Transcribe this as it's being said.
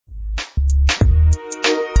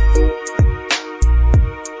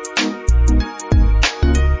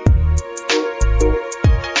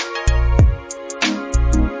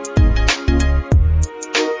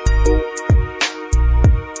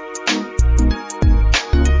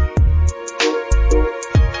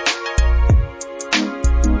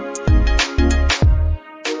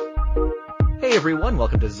everyone.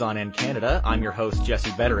 Welcome to Zonan Canada. I'm your host,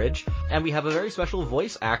 Jesse Betteridge, and we have a very special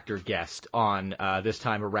voice actor guest on this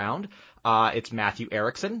time around. It's Matthew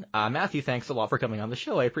Erickson. Matthew, thanks a lot for coming on the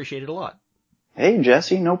show. I appreciate it a lot. Hey,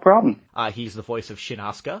 Jesse, no problem. He's the voice of Shin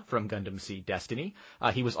Asuka from Gundam Seed Destiny.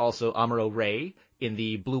 He was also Amuro Ray in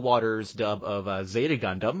the Blue Waters dub of Zeta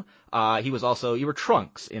Gundam. You were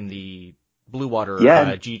Trunks in the Blue Water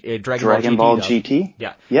Dragon Ball GT.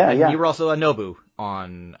 Yeah. You were also a Nobu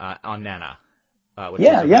on Nana.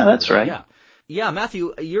 That's right. Yeah,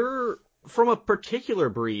 Matthew, you're from a particular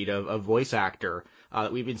breed of voice actor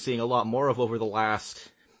that we've been seeing a lot more of over the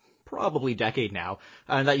last probably decade now,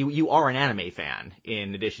 and that you are an anime fan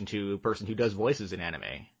in addition to a person who does voices in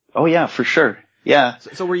anime. Oh yeah, for sure. Yeah.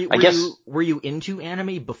 So were you into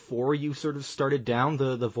anime before you sort of started down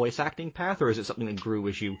the voice acting path, or is it something that grew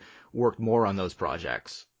as you worked more on those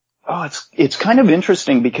projects? Oh, it's kind of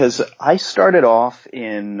interesting because I started off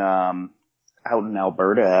out in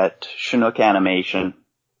Alberta at Chinook Animation.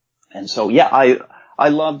 And so, yeah, I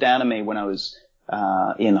loved anime when I was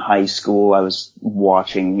in high school. I was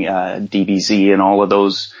watching DBZ and all of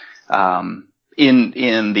those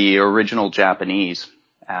in the original Japanese.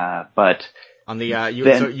 But on the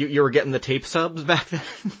you were getting the tape subs back then?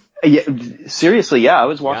 Yeah, seriously, yeah, I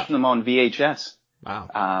was watching them on VHS.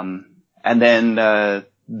 Wow. And then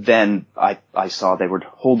I saw they were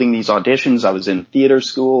holding these auditions. I was in theater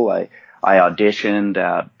school. I auditioned,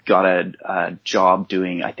 got a job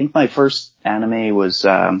doing, I think my first anime was,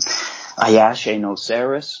 Ayase no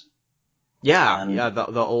Ceres. Yeah,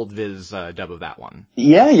 the old Viz, dub of that one.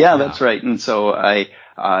 Yeah, that's right. And so I,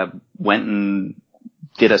 went and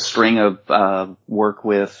did a string of, work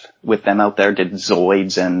with them out there, did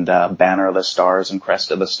Zoids and, Banner of the Stars and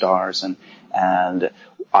Crest of the Stars. And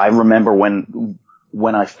I remember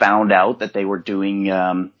when I found out that they were doing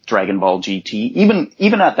Dragon Ball GT,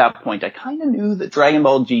 even at that point, I kind of knew that Dragon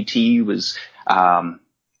Ball GT was trying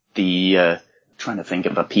to think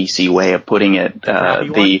of a PC way of putting it.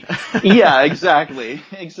 Yeah, exactly.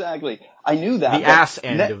 I knew that. The ass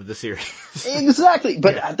end of the series. Exactly.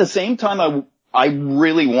 But at the same time, I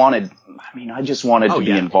really wanted. I just wanted to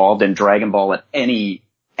be involved in Dragon Ball at any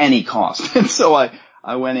cost, and so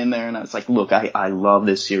I went in there and I was like, look, I love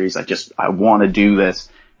this series. I want to do this.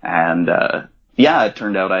 And, it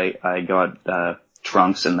turned out I got,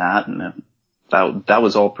 Trunks in that, and that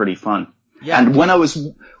was all pretty fun. Yeah. And when I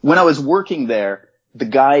was working there, the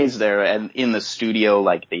guys there and in the studio,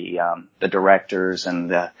 like the directors and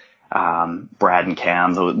Brad and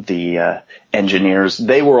Cam, the engineers,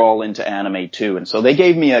 they were all into anime too. And so they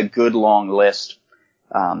gave me a good long list.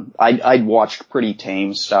 I'd watched pretty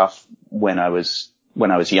tame stuff when I was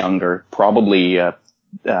younger. Probably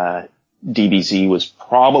DBZ was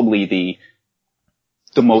probably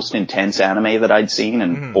the most intense anime that I'd seen,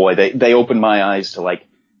 and boy, they opened my eyes to like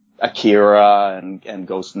Akira and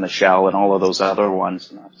Ghost in the Shell and all of those other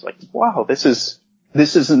ones, and I was like, wow, this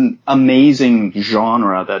is an amazing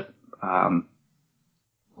genre that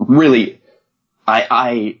really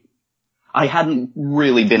I hadn't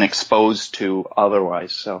really been exposed to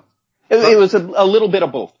otherwise. So it was a little bit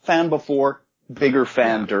of both. Fan before, bigger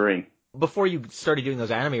fan during. Before you started doing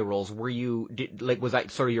those anime roles, was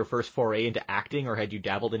that sort of your first foray into acting, or had you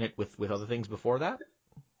dabbled in it with other things before that?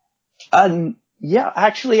 Yeah,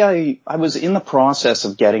 actually I was in the process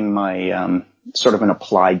of getting my, sort of an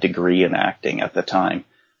applied degree in acting at the time.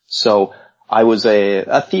 So I was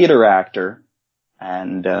a theater actor,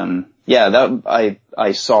 and,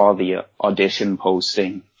 I saw the audition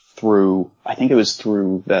posting I think it was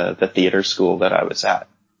through the theater school that I was at.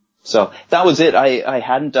 So that was it. I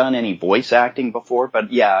hadn't done any voice acting before,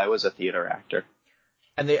 but yeah, I was a theater actor.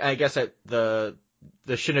 And I guess at the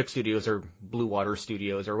Chinook Studios or Blue Water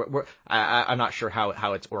Studios, or I'm not sure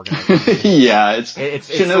how it's organized. Yeah, it's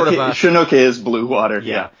Chinook, sort of Chinook is Blue Water.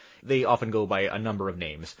 Yeah. They often go by a number of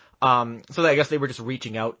names. So I guess they were just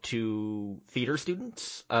reaching out to theater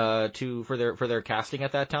students for their casting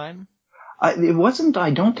at that time. I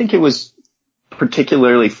don't think it was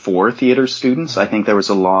particularly for theater students. I think there was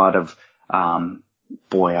a lot of,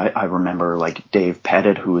 I remember like Dave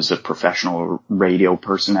Pettit, who was a professional radio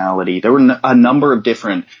personality. There were a number of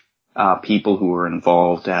different, people who were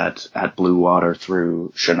involved at Blue Water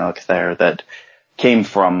through Chinook there that came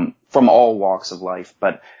from all walks of life.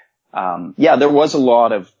 But, there was a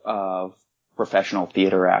lot of professional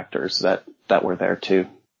theater actors that were there too.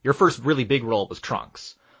 Your first really big role was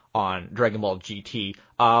Trunks on Dragon Ball GT.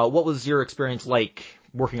 What was your experience like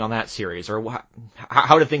working on that series, or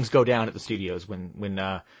how did things go down at the studios when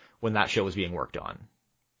that show was being worked on?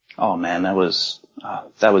 Oh man, that was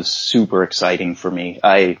super exciting for me.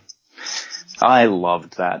 I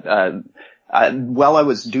loved that. while I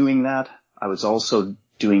was doing that, I was also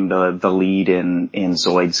doing the lead in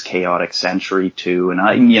Zoid's Chaotic Century too. And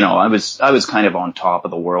I was kind of on top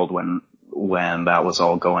of the world when that was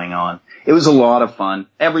all going on. It was a lot of fun.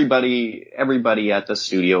 Everybody at the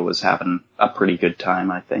studio was having a pretty good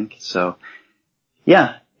time, I think. So,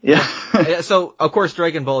 yeah. So, of course,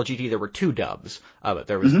 Dragon Ball GT, there were 2 dubs of it.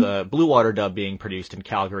 There was the Blue Water dub being produced in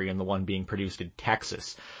Calgary and the one being produced in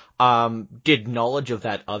Texas. Did knowledge of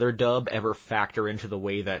that other dub ever factor into the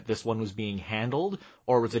way that this one was being handled,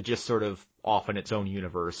 or was it just sort of off in its own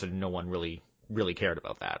universe and no one really cared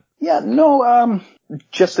about that? Yeah, no,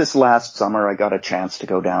 just this last summer I got a chance to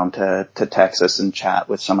go down to Texas and chat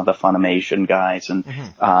with some of the Funimation guys, and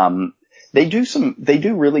they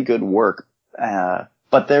do really good work,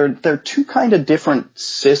 but they're 2 kind of different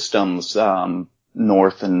systems,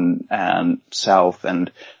 north and south,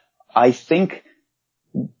 and I think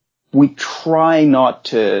we try not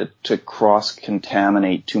to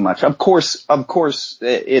cross-contaminate too much. Of course,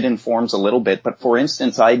 it informs a little bit, but for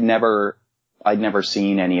instance, I'd never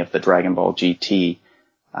seen any of the Dragon Ball GT,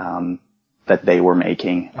 that they were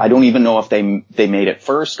making. I don't even know if they made it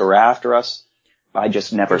first or after us. I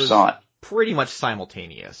just never saw it. Pretty much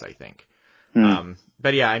simultaneous, I think.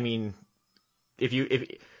 But yeah, I mean,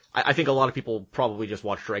 I think a lot of people probably just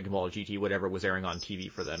watched Dragon Ball GT, whatever was airing on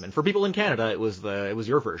TV for them. And for people in Canada, it was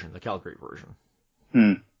your version, the Calgary version.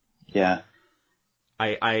 Yeah.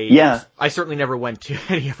 I certainly never went to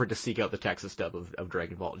any effort to seek out the Texas dub of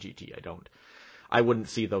Dragon Ball GT. I wouldn't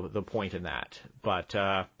see the point in that. But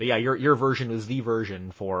yeah, your version was the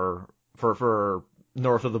version for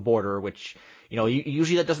north of the border, which,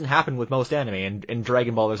 usually that doesn't happen with most anime. And in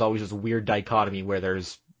Dragon Ball, there's always this weird dichotomy where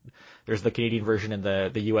there's the Canadian version and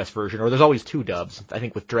the US version, or there's always 2 dubs. I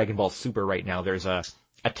think with Dragon Ball Super right now, there's a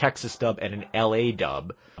Texas dub and an LA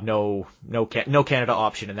dub. No Canada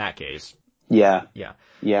option in that case. Yeah.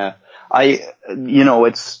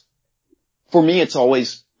 For me, it's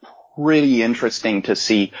always pretty interesting to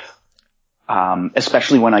see,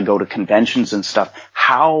 especially when I go to conventions and stuff,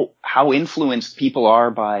 how influenced people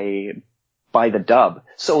are by the dub.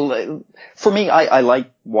 So for me, I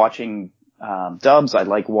like watching dubs. I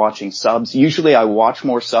like watching subs. Usually I watch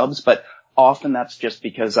more subs, but often that's just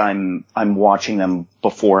because I'm watching them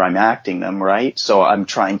before I'm acting them, right? So I'm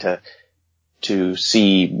trying to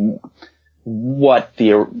see what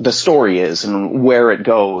the story is and where it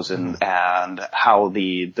goes and how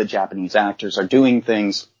the Japanese actors are doing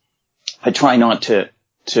things. I try not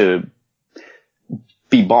to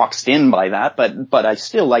be boxed in by that, but I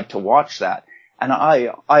still like to watch that. And I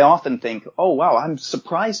often think, oh wow, I'm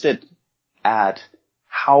surprised at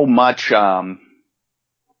how much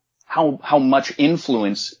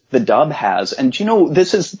influence the dub has. And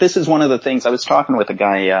this is one of the things. I was talking with a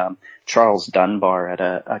guy, Charles Dunbar, at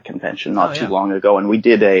a convention not too long ago, and we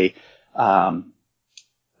did a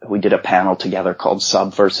panel together called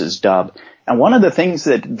Sub versus Dub. And one of the things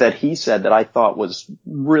that he said that I thought was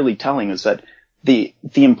really telling is that the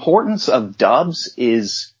importance of dubs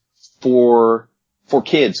is for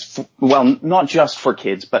kids, well, not just for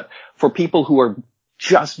kids, but for people who are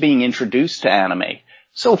just being introduced to anime.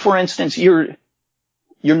 So for instance, you're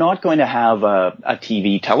not going to have a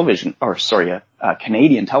Canadian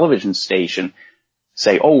television station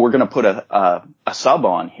say, oh, we're going to put a sub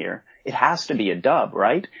on here. It has to be a dub,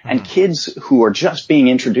 right? Mm-hmm. And kids who are just being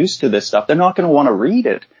introduced to this stuff, they're not going to want to read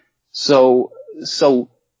it. So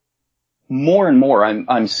more and more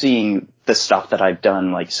I'm seeing the stuff that I've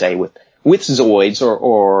done, like say with Zoids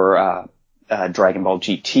or Dragon Ball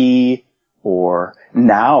GT, or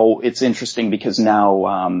now it's interesting because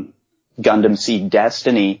now, Gundam Seed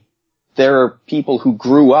Destiny, there are people who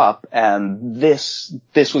grew up and this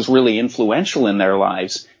was really influential in their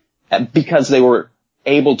lives because they were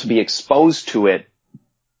able to be exposed to it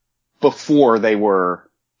before they were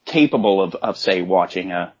capable of say,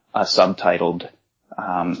 watching a subtitled,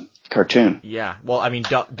 cartoon. Yeah. Well, I mean,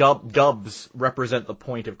 dubs represent the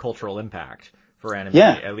point of cultural impact for anime,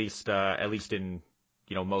 at least in,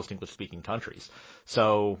 most English-speaking countries.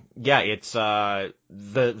 So, yeah, it's,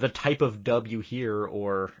 the type of dub you hear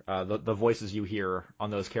or, the voices you hear on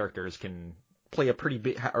those characters can play a pretty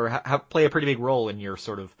big, play a pretty big role in your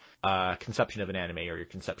sort of, conception of an anime or your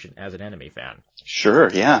conception as an anime fan.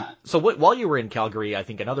 Sure, yeah. So while you were in Calgary, I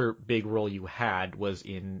think another big role you had was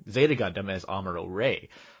in Zeta Gundam as Amuro Ray.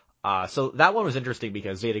 So that one was interesting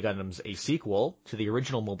because Zeta Gundam's a sequel to the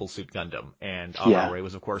original Mobile Suit Gundam, and Amuro Ray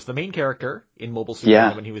was, of course, the main character in Mobile Suit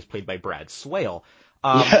Gundam, and he was played by Brad Swale.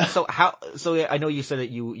 So I know you said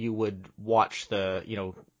that you would watch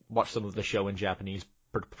watch some of the show in Japanese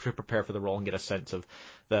to prepare for the role and get a sense of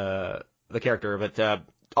the character, but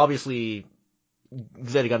obviously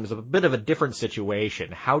Zeta Gundam is a bit of a different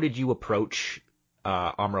situation. How did you approach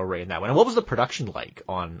Amuro Ray in that one? And what was the production like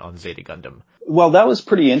on Zeta Gundam? Well, that was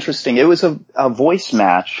pretty interesting. It was a voice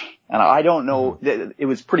match, and I don't know, it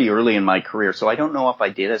was pretty early in my career, so I don't know if I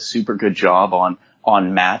did a super good job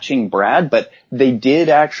on matching Brad, but they did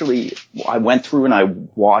actually, I went through and I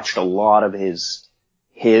watched a lot of his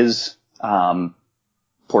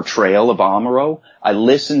portrayal of Amuro. I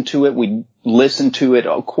listened to it. We listened to it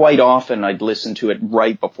quite often. I'd listen to it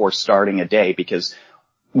right before starting a day, because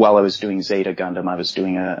while I was doing Zeta Gundam, I was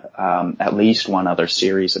doing at least one other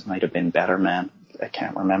series. It might have been Better Man. I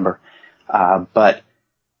can't remember. But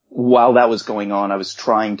while that was going on, I was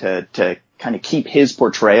trying to kind of keep his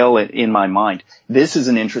portrayal in my mind. This is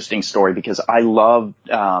an interesting story because I loved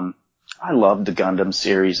the Gundam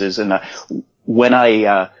series, and when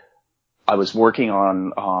I was working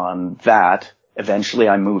on that, eventually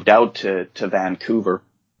I moved out to Vancouver,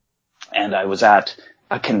 and I was at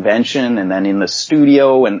a convention and then in the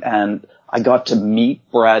studio, and I got to meet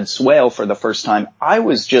Brad Swale for the first time. I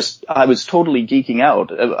was totally geeking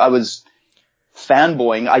out. I was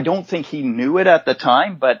fanboying. I don't think he knew it at the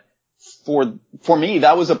time, but for me,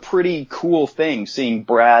 that was a pretty cool thing, seeing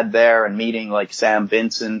Brad there and meeting like Sam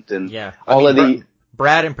Vincent and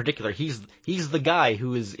Brad in particular. He's the guy who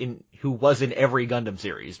was in every Gundam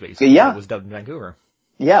series, basically. Yeah. That was dubbed in Vancouver.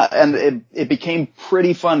 Yeah, and it became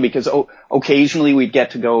pretty fun because occasionally we'd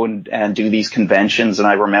get to go and do these conventions, and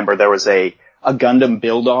I remember there was a Gundam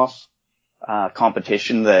build-off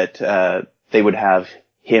competition that they would have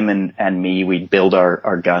him and me. We'd build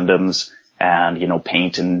our Gundams and, you know,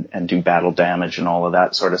 paint and do battle damage and all of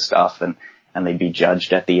that sort of stuff, and they'd be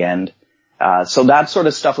judged at the end. So that sort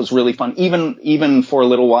of stuff was really fun. Even for a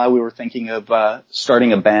little while we were thinking of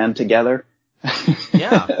starting a band together.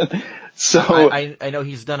 Yeah. So I know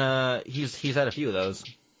he's had a few of those.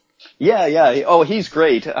 Yeah. Oh, he's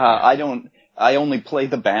great. I only play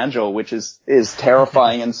the banjo, which is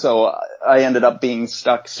terrifying, and so I ended up being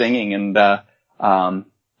stuck singing, and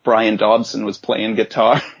Brian Dobson was playing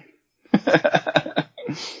guitar.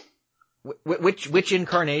 Which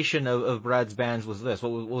incarnation of Brad's bands was this?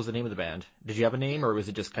 What was the name of the band? Did you have a name, or was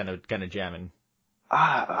it just kind of jamming?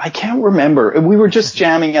 I can't remember. We were just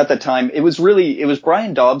jamming at the time. It was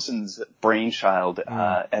Brian Dobson's brainchild,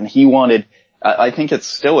 and he wanted, I think it's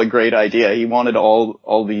still a great idea. He wanted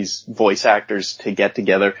all these voice actors to get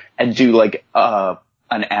together and do like,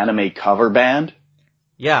 an anime cover band.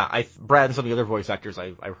 Yeah, Brad and some of the other voice actors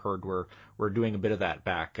I've heard were doing a bit of that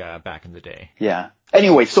back in the day. Yeah.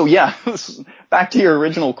 Anyway, so yeah, back to your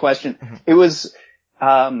original question. It was,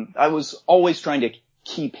 I was always trying to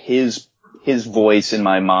keep his voice in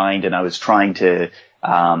my mind, and I was trying to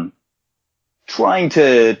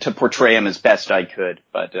portray him as best I could,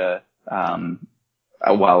 but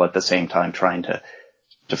while at the same time trying to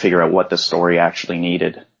figure out what the story actually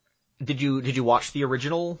needed. Did you watch the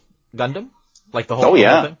original Gundam? Like the whole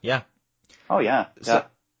whole thing? Yeah. Oh yeah.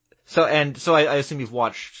 So I assume you've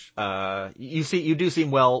watched, you do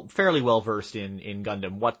seem fairly well versed in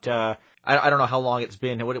Gundam. What, I don't know how long it's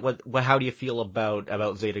been. How do you feel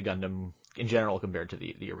about Zeta Gundam in general compared to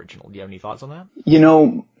the original? Do you have any thoughts on that? You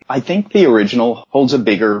know, I think the original holds a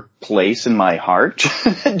bigger place in my heart,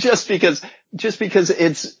 just because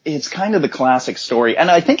it's kind of the classic story. And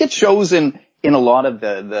I think it shows in a lot of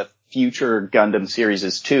the future Gundam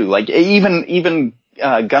series too. Like even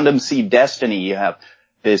Gundam Seed Destiny, you have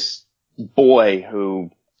this boy who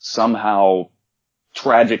somehow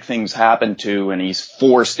tragic things happen to, and he's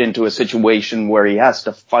forced into a situation where he has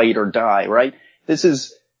to fight or die, right? This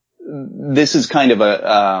is kind of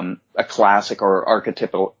a classic or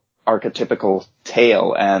archetypical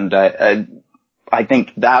tale, and I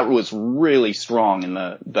think that was really strong in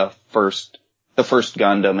the first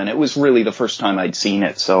Gundam, and it was really the first time I'd seen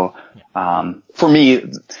it. So for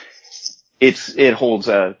me, it holds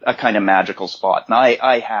a kind of magical spot, and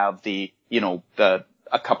I have a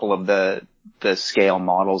couple of the scale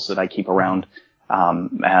models that I keep around,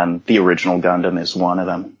 and the original Gundam is one of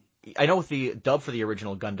them. I know with the dub for the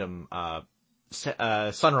original Gundam,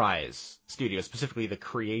 Sunrise Studio, specifically the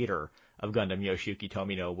creator of Gundam, Yoshiyuki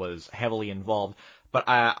Tomino, was heavily involved. But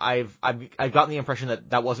I've gotten the impression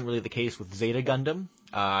that wasn't really the case with Zeta Gundam.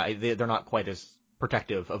 They're not quite as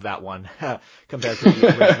protective of that one compared to the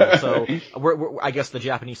original. So I guess the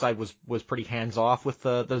Japanese side was pretty hands off with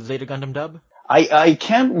the Zeta Gundam dub. I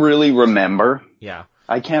can't really remember. Yeah.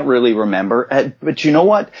 I can't really remember. But you know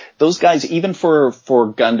what? Those guys, even for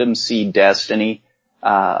Gundam Seed Destiny,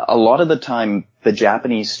 a lot of the time the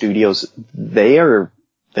Japanese studios, they're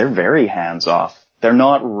very hands off. They're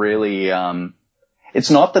not really it's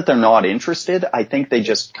not that they're not interested. I think they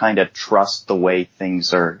just kind of trust the way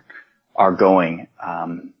things are going.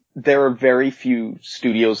 There are very few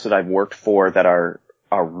studios that I've worked for that are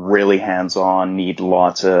really hands-on, need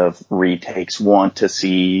lots of retakes, want to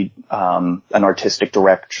see an artistic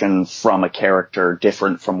direction from a character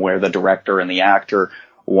different from where the director and the actor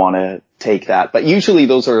want to take that. But usually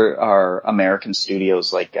those are American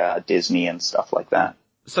studios like Disney and stuff like that.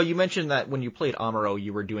 So you mentioned that when you played Amuro,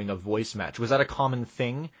 you were doing a voice match. Was that a common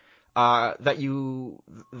thing that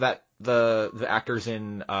the actors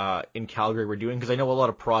in Calgary were doing? Because I know a lot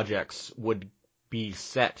of projects would be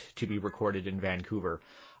set to be recorded in Vancouver,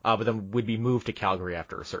 but then would be moved to Calgary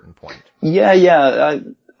after a certain point. Yeah.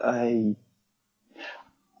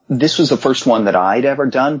 This was the first one that I'd ever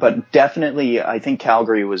done, but definitely, I think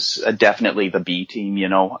Calgary was definitely the B team,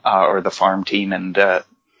 or the farm team. And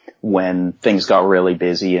when things got really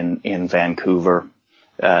busy in Vancouver,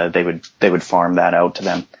 they would farm that out to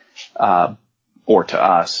them, or to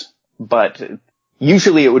us. But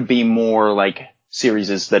usually it would be more like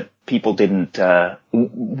series that people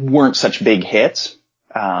weren't such big hits.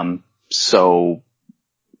 So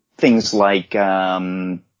things like,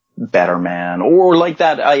 Better Man, or like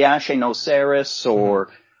that Ayashe no Ceres,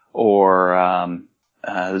 or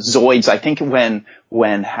Zoids. I think when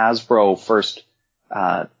Hasbro first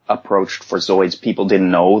approached for Zoids, people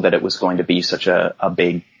didn't know that it was going to be such a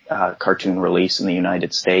big cartoon release in the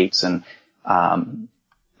United States, and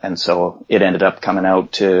so it ended up coming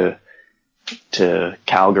out to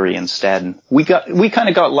Calgary instead. And we kind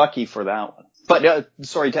of got lucky for that one. But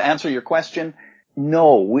sorry, to answer your question,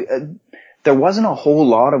 no, there wasn't a whole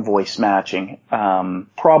lot of voice matching.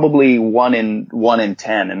 Probably one in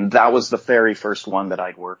 10, and that was the very first one that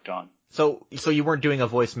I'd worked on. So you weren't doing a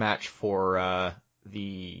voice match for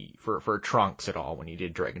Trunks at all when you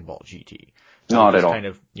did Dragon Ball GT? Not at all.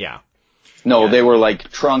 No, they were like,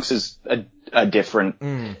 Trunks is a different,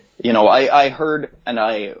 I heard, and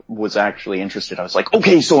I was actually interested. I was like,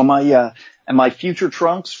 okay, so am I future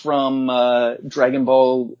Trunks from Dragon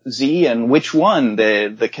Ball Z, and which one,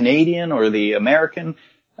 the Canadian or the American?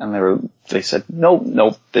 And they said,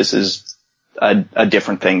 no, this is a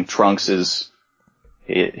different thing. Trunks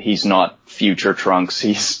he's not future Trunks.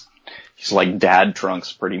 He's like Dad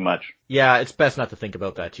Trunks pretty much. Yeah, it's best not to think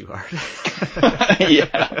about that too hard.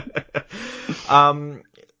 Yeah.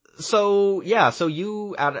 So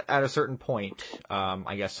you at a certain point,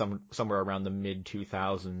 I guess somewhere around the mid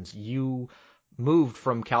 2000s, you moved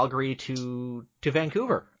from Calgary to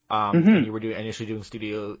Vancouver. And you were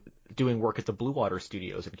initially doing work at the Blue Water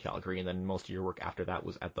Studios in Calgary, and then most of your work after that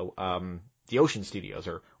was at the Ocean Studios,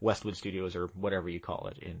 or Westwood Studios, or whatever you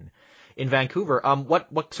call it in Vancouver.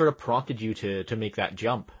 What sort of prompted you to make that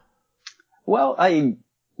jump? Well, I'd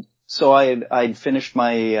finished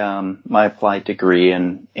my my applied degree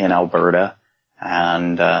in Alberta,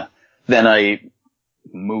 and then I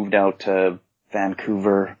moved out to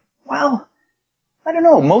Vancouver. Well, I don't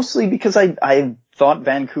know, mostly because I thought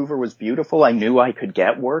Vancouver was beautiful. I knew I could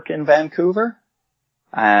get work in Vancouver,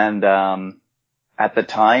 and at the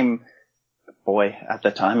time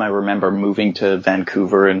I remember moving to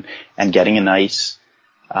Vancouver and getting a nice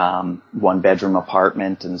one-bedroom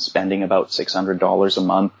apartment and spending about $600 a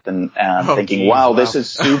month, and thinking, wow, this is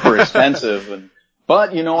super expensive.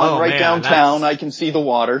 But I'm right downtown. I can see the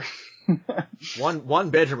water. one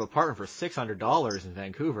bedroom apartment for $600 in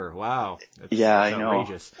Vancouver. Wow. That's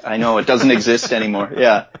outrageous. I know. It doesn't exist anymore.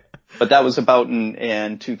 Yeah. But that was about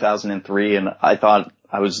in 2003, and I thought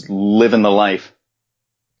I was living the life.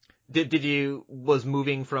 Was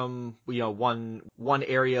moving from, one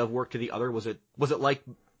area of work to the other, was it like,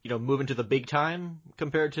 moving to the big time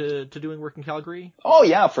compared to doing work in Calgary? Oh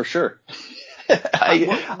yeah, for sure.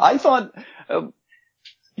 I thought,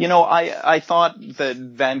 I thought that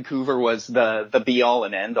Vancouver was the be all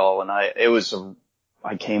and end all, and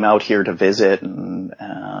I came out here to visit,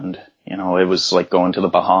 and it was like going to the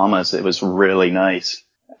Bahamas. It was really nice.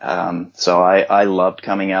 So I loved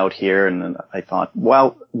coming out here, and I thought,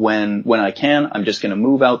 well, when I can, I'm just going to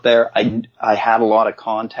move out there. I had a lot of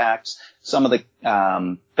contacts. Some of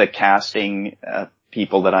the casting,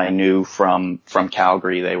 people that I knew from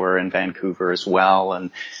Calgary, they were in Vancouver as well.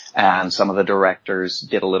 And some of the directors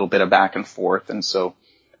did a little bit of back and forth. And so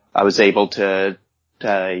I was able to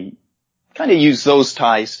kind of use those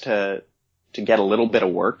ties to get a little bit of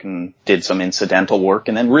work, and did some incidental work.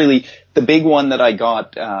 And then really the big one that I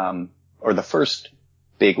got, or the first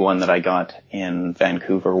big one that I got in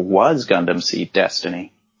Vancouver was Gundam Seed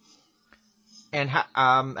Destiny. And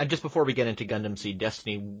just before we get into Gundam Seed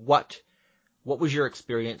Destiny, what was your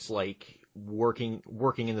experience like working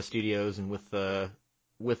in the studios and with the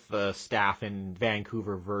with the staff in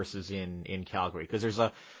Vancouver versus in Calgary? Because there's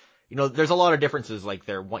a lot of differences. Like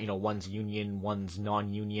one's union, one's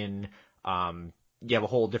non-union. You have a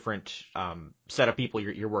whole different set of people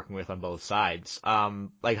you're working with on both sides.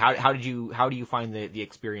 Like how do you find the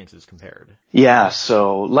experiences compared? Yeah,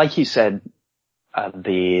 so like you said,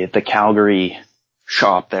 the Calgary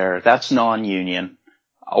shop there, that's non-union,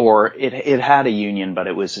 or it had a union, but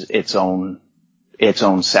it was its own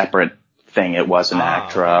separate thing. It wasn't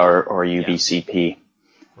ACTRA or UBCP.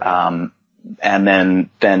 Yeah. And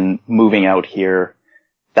then moving out here,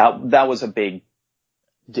 that was a big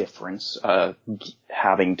difference,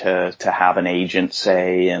 having to have an agent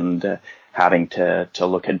say, and having to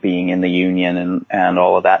look at being in the union and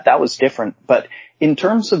all of that. That was different. But in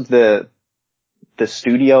terms of the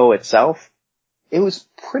studio itself, it was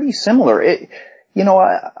pretty similar.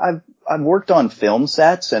 I've worked on film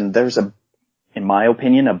sets, and there's in my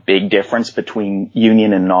opinion, a big difference between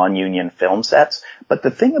union and non-union film sets. But the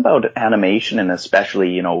thing about animation, and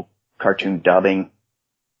especially, cartoon dubbing,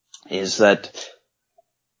 is that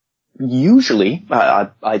usually,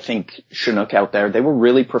 I think Chinook out there, they were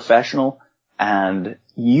really professional, and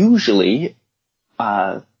usually,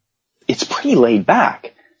 it's pretty laid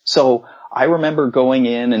back. So I remember going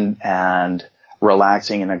in and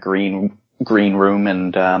relaxing in a green room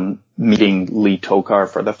and, meeting Lee Tokar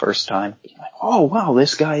for the first time. Like, oh wow,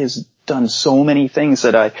 this guy has done so many things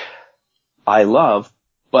that I love,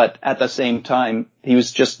 but at the same time, he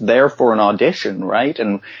was just there for an audition, right?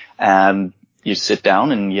 And you sit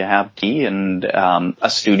down and you have tea, and a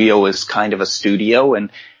studio is kind of a studio, and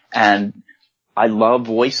I love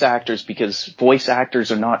voice actors because voice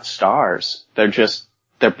actors are not stars. They're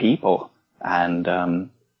people.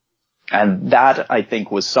 And that, I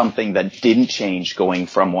think, was something that didn't change going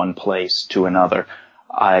from one place to another.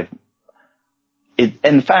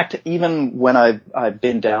 In fact, even when I've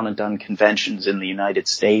been down and done conventions in the United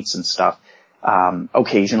States and stuff,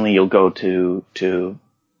 occasionally you'll go to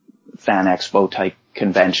fan expo type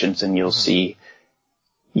conventions, and you'll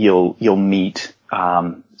meet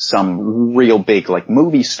some real big, like,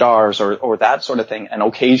 movie stars or that sort of thing, and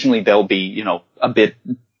occasionally they'll be, a bit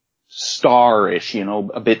star-ish,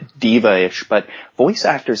 a bit diva-ish. But voice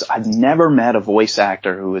actors, I've never met a voice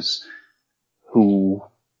actor who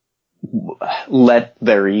let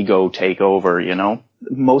their ego take over,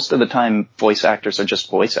 Most of the time, voice actors are just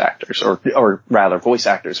voice actors, or rather, voice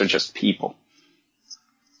actors are just people.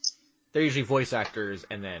 They're usually voice actors,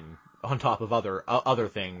 and then on top of other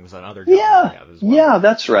things and other jobs they have as well. Yeah,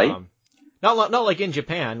 that's right. Not like in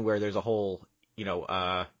Japan, where there's a whole,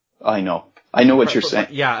 I know what you're saying.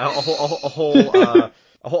 Yeah,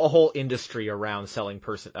 a whole industry around selling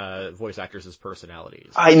voice actors as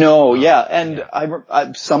personalities. I know, yeah. And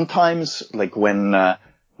I sometimes, like, when I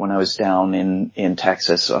was down in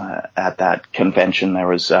Texas at that convention, there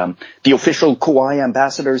was the official kawaii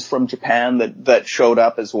ambassadors from Japan that showed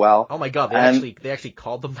up as well. Oh my god, they actually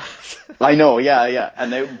called them that. I know, yeah.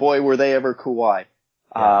 And boy, were they ever kawaii.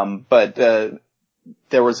 Yeah. But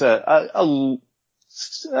there was a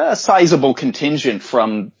sizable contingent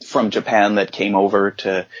from Japan that came over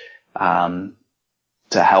to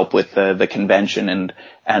help with the convention,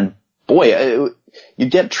 and boy, you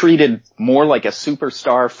get treated more like a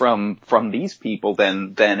superstar from these people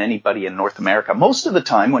than anybody in North America. Most of the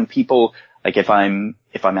time when people, like, if I'm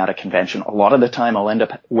at a convention, a lot of the time I'll end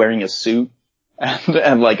up wearing a suit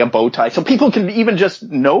and like a bow tie, so people can even just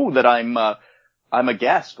know that I'm a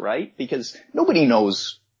guest, right? Because nobody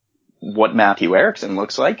knows what Matthew Erickson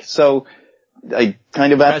looks like. So I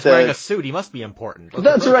kind of have to... wearing a suit, he must be important.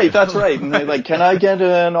 That's right. And they're like, can I get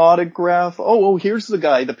an autograph? Oh, here's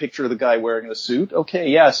the picture of the guy wearing the suit. Okay,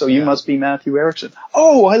 yeah, so you must be Matthew Erickson.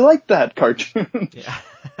 Oh, I like that cartoon. Yeah.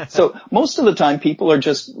 So most of the time people are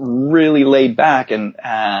just really laid back,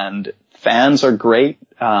 and fans are great.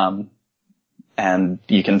 And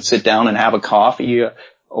you can sit down and have a coffee,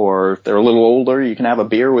 or if they're a little older, you can have a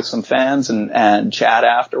beer with some fans and chat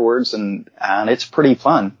afterwards, and it's pretty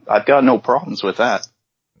fun. I've got no problems with that.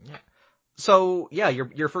 Yeah. So, yeah,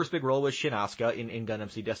 your first big role was Shin Asuka in Gundam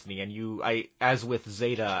Seed Destiny, and as with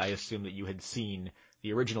Zeta, I assume that you had seen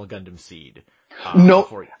the original Gundam Seed.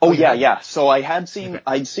 No. Yeah. So I'd seen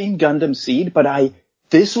Gundam Seed, but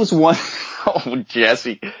this was one, oh,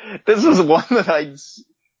 Jesse, this was one that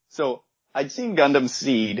I'd seen Gundam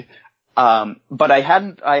Seed, but I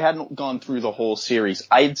hadn't gone through the whole series.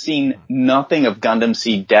 I had seen nothing of Gundam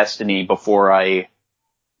Seed Destiny before I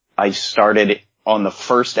started on the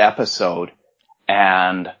first episode,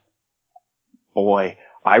 and boy,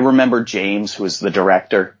 I remember James, who was the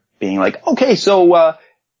director, being like, okay, so,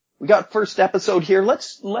 we got first episode here.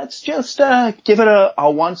 Let's just, give it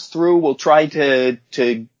a once through. We'll try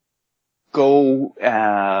to go,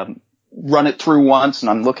 run it through once. And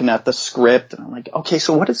I'm looking at the script and I'm like, okay,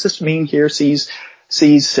 so what does this mean here? Sees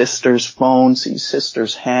sister's phone, sees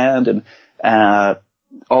sister's hand and,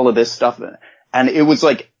 all of this stuff. And it was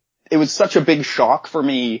such a big shock for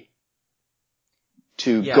me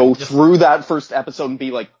to go through that first episode and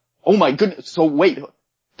be like, oh my goodness. So wait,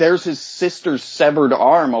 there's his sister's severed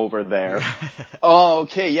arm over there. Oh,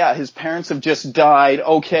 okay. Yeah. His parents have just died.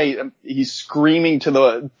 Okay. He's screaming to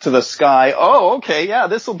the sky. Oh, okay. Yeah.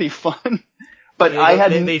 This'll be fun. But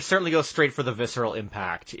they certainly go straight for the visceral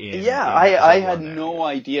impact I had no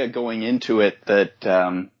idea going into it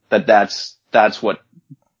that's what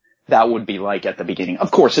that would be like at the beginning. Of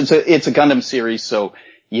course, it's a Gundam series, so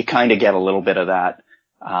you kind of get a little bit of that.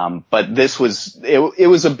 But this was, it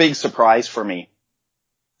was a big surprise for me.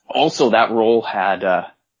 Also, that role had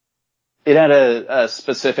a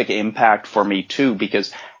specific impact for me too,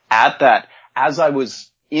 because as I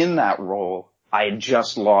was in that role, I had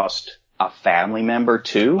just lost a family member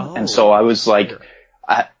too. Oh, and so I was like,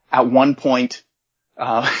 at one point,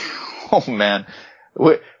 oh man,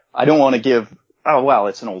 I don't want to give, oh well,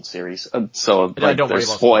 it's an old series, so like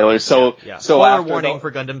there's spoilers. So spoiler warning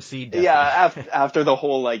for Gundam Seed. Definitely. Yeah, after the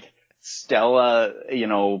whole like Stella,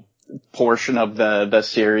 portion of the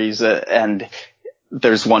series, and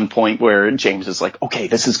there's one point where James is like, okay,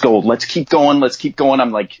 this is gold. Let's keep going.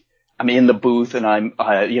 I'm in the booth and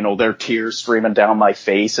there are tears streaming down my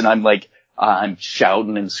face and I'm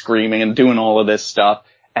shouting and screaming and doing all of this stuff.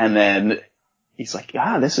 And then he's like,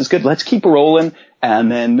 this is good. Let's keep rolling. And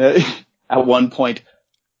then at one point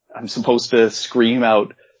I'm supposed to scream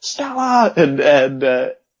out Stella and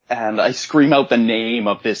I scream out the name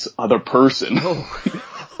of this other person. Oh.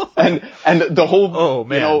 and the whole, oh,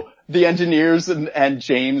 man. The engineers and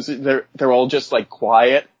James, they're all just like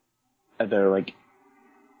quiet and they're like,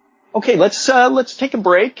 okay, let's take a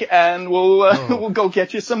break and we'll go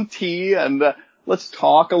get you some tea and, let's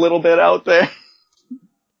talk a little bit out there.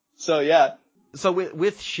 So yeah. So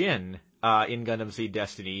with Shin, in Gundam Seed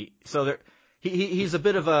Destiny, so he's a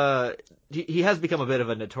bit of he has become a bit of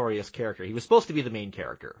a notorious character. He was supposed to be the main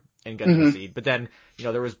character in Gundam Seed, but then,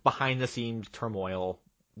 there was behind the scenes turmoil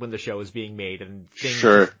when the show was being made and things.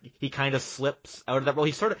 Sure. He kind of slips out of that role.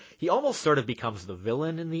 He almost sort of becomes the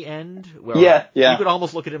villain in the end. Where yeah. You could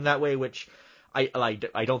almost look at him that way, which I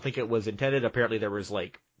don't think it was intended. Apparently there was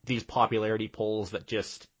like these popularity polls that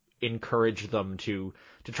just encouraged them to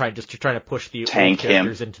try to push the tank old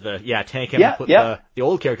characters him. into the tank him and put the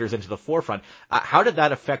old characters into the forefront. How did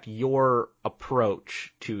that affect your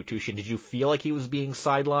approach to Shin? Did you feel like he was being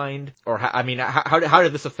sidelined, or how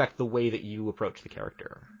did this affect the way that you approach the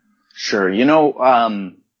character? Sure,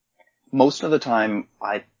 most of the time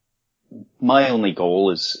my only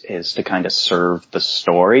goal is to kind of serve the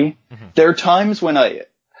story. Mm-hmm. There are times when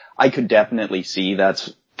I could definitely see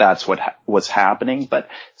that's what was happening, but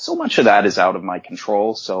so much of that is out of my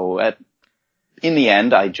control. So in the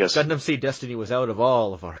end, Gundam Seed Destiny was out of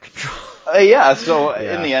all of our control.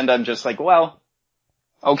 In the end, I'm just like, well,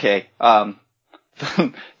 okay,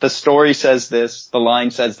 the story says this, the line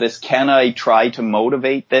says this. Can I try to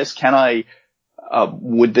motivate this?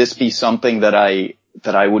 Would this be something that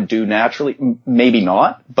I would do naturally? Maybe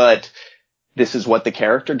not, but this is what the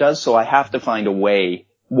character does. So I have to find a way.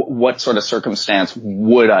 What sort of circumstance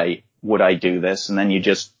would I do this? And then you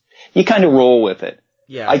kind of roll with it.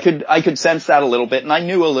 Yeah. I could sense that a little bit, and I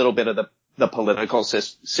knew a little bit of the political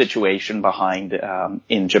situation behind,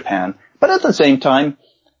 in Japan. But at the same time,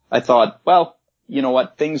 I thought, well, you know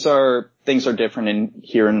what? Things are different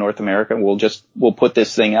here in North America. We'll put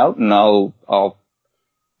this thing out and I'll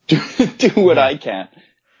do what I can.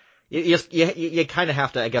 You kind of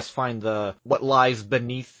have to, I guess, find what lies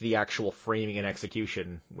beneath the actual framing and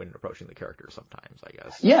execution when approaching the character sometimes, I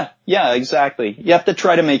guess. Yeah, exactly. You have to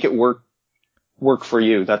try to make it work for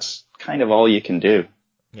you. That's kind of all you can do.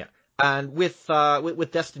 Yeah. And with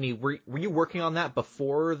Destiny, were you working on that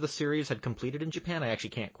before the series had completed in Japan? I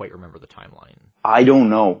actually can't quite remember the timeline. I don't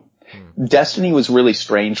know. Destiny was really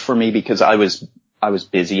strange for me because I was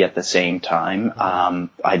busy at the same time.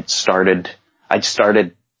 I'd started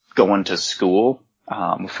going to school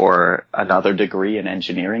for another degree in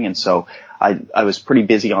engineering, and so I was pretty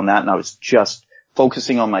busy on that, and I was just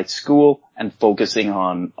focusing on my school and focusing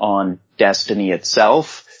on Destiny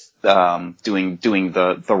itself, doing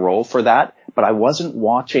the role for that. But I wasn't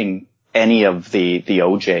watching any of the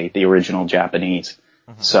OJ, the original Japanese.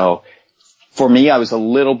 Mm-hmm. So for me, I was a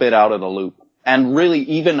little bit out of the loop, and really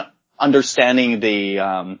even understanding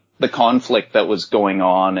the conflict that was going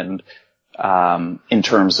on and in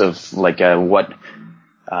terms of like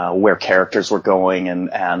where characters were going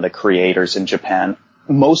and the creators in Japan.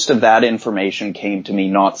 Most of that information came to me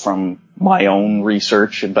not from my own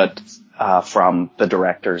research, but from the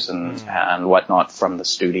directors and whatnot from the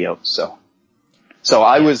studio. So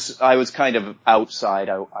I was kind of outside.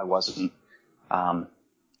 I wasn't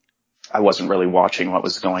really watching what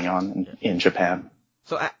was going on in Japan.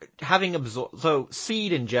 So having absorbed, so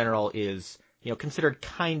Seed in general is, considered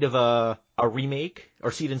kind of a remake,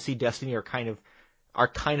 or Seed and Seed Destiny are kind of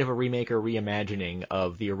a remake or reimagining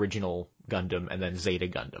of the original Gundam and then Zeta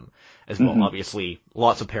Gundam as well. Mm-hmm. Obviously,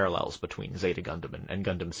 lots of parallels between Zeta Gundam and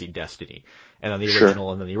Gundam Seed Destiny, and then the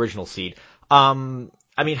original and then the original Seed. I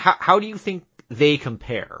mean, how do you think they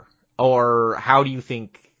compare, or how do you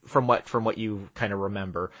think from what you kind of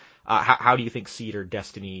remember? How do you think Seed or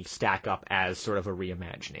Destiny stack up as sort of a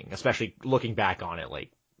reimagining, especially looking back on it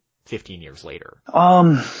like 15 years later?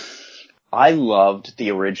 I loved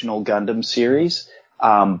the original Gundam series,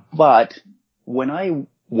 but when I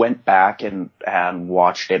went back and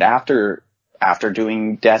watched it after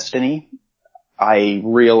doing Destiny, I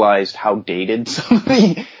realized how dated some of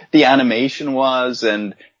the animation was,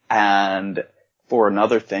 and for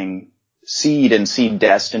another thing, Seed and Seed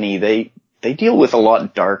Destiny, they deal with a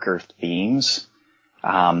lot darker themes,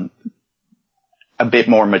 a bit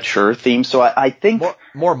more mature themes. So I think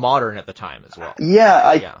more modern at the time as well.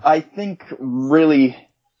 Yeah, I think really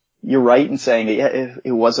you're right in saying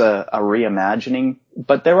it was a reimagining,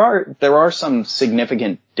 but there are some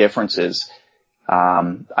significant differences.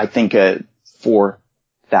 I think for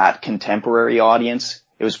that contemporary audience,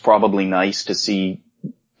 it was probably nice to see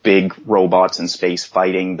big robots in space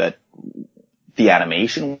fighting, that the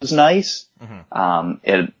animation was nice. Mm-hmm.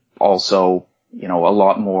 It also, a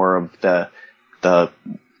lot more of the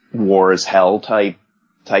war is hell type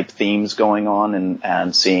themes going on,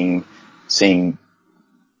 and seeing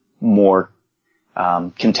more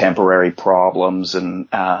contemporary problems, and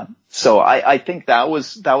so I think that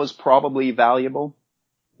was probably valuable.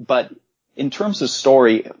 But in terms of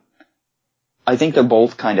story, I think they're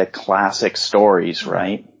both kind of classic stories,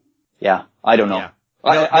 right? Yeah, I don't know. Yeah.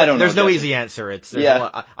 I don't know. There's no easy answer.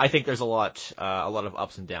 I think there's a lot of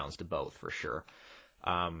ups and downs to both, for sure.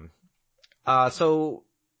 So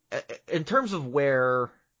in terms of where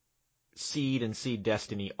Seed and Seed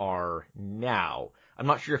Destiny are now, I'm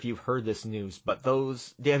not sure if you've heard this news, but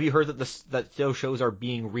have you heard that those shows are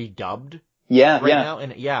being redubbed? Now?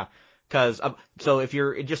 And yeah, cause, so if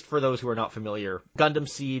you're, just for those who are not familiar, Gundam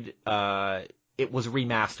Seed, it was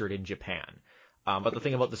remastered in Japan. But the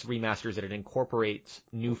thing about this remaster is that it incorporates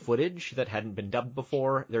new footage that hadn't been dubbed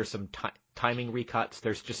before. There's some timing recuts.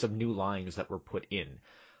 There's just some new lines that were put in,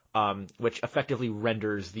 which effectively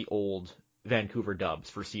renders the old Vancouver dubs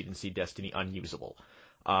for Seed and Seed Destiny unusable.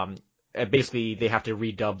 Basically, they have to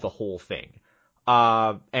redub the whole thing.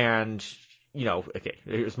 And, okay,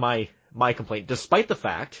 here's my complaint. Despite the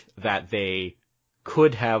fact that they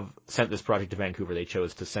could have sent this project to Vancouver, they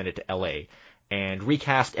chose to send it to LA and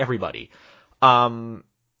recast everybody. So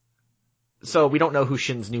we don't know who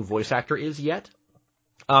Shin's new voice actor is yet.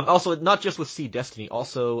 Also, not just with Seed Destiny,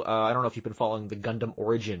 also, I don't know if you've been following the Gundam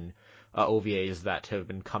Origin OVAs that have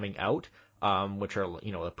been coming out, which are,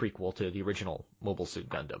 a prequel to the original Mobile Suit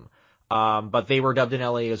Gundam. But they were dubbed in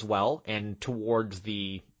LA as well, and towards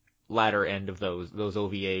the latter end of those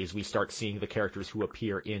OVAs, we start seeing the characters who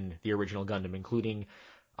appear in the original Gundam, including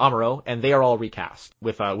Amuro, and they are all recast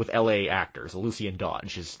with LA actors. Lucian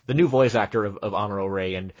Dodge is the new voice actor of Amuro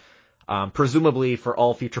Ray, and presumably for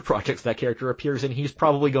all future projects that character appears in, he's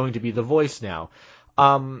probably going to be the voice now.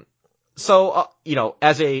 So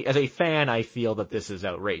as a fan, I feel that this is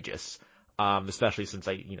outrageous, especially since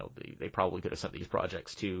they probably could have sent these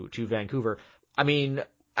projects to Vancouver. I mean,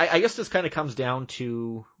 I guess this kind of comes down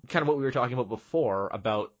to kind of what we were talking about before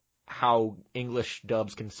about how English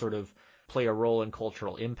dubs can sort of play a role in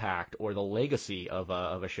cultural impact or the legacy of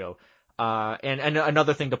a show. And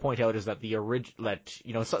another thing to point out is that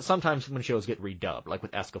sometimes when shows get redubbed, like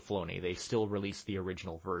with Escaflowne, they still release the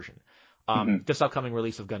original version. This upcoming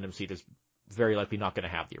release of Gundam Seed is very likely not going to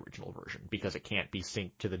have the original version because it can't be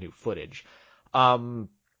synced to the new footage.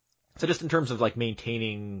 So just in terms of like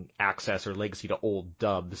maintaining access or legacy to old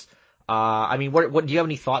dubs, I mean, what do you have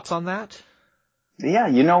any thoughts on that? Yeah,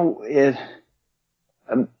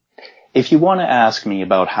 if you want to ask me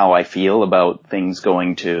about how I feel about things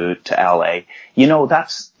going to LA,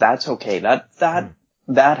 that's okay.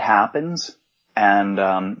 That happens.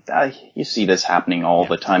 And, you see this happening all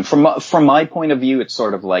the time. From my point of view, it's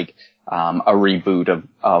sort of like, a reboot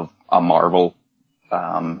of a Marvel,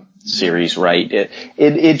 series right.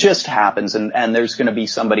 It just happens, and there's going to be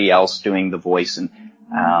somebody else doing the voice, and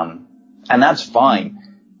that's fine.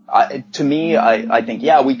 To me, I think,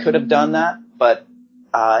 yeah, we could have done that, but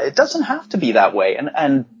it doesn't have to be that way.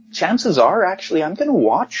 And chances are, actually, I'm going to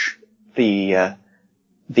watch the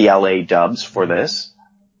LA dubs for this.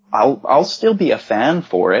 I'll still be a fan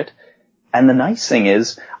for it. And the nice thing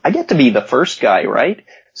is, I get to be the first guy, right?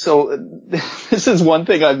 So this is one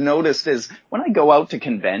thing I've noticed is when I go out to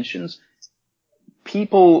conventions,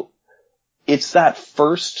 people, it's that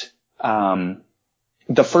first,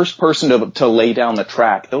 the first person to lay down the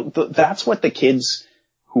track. That's what the kids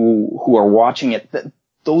who are watching it,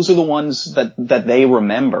 those are the ones that they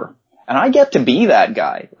remember. And I get to be that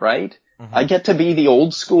guy, right? Mm-hmm. I get to be the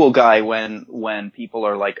old school guy when people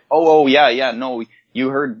are like, oh yeah, no, you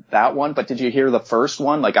heard that one, but did you hear the first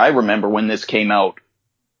one? Like, I remember when this came out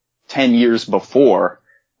 10 years before,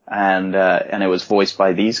 and it was voiced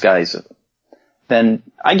by these guys. Then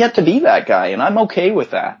I get to be that guy, and I'm okay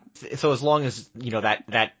with that. So as long as,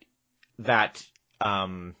 that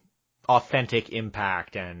authentic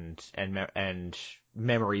impact and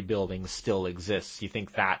memory building still exists, you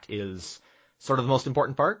think that is sort of the most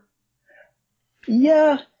important part?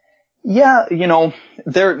 Yeah,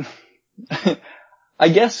 there, I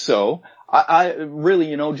guess so. I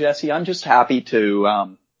really, Jesse, I'm just happy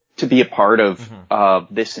to be a part of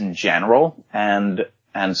this in general. And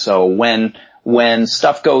so when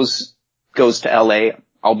stuff goes to LA,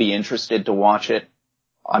 I'll be interested to watch it.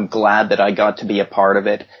 I'm glad that I got to be a part of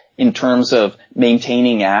it. In terms of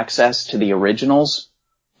maintaining access to the originals,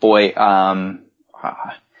 boy, I've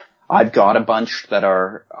got a bunch that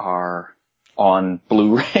are on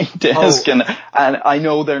Blu-ray disc, and I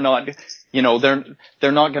know they're not,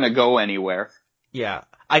 they're not going to go anywhere. Yeah.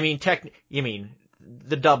 I mean,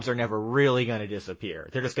 the dubs are never really going to disappear.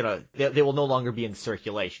 They're just they will no longer be in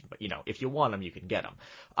circulation, but if you want them, you can get them.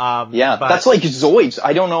 That's like Zoids.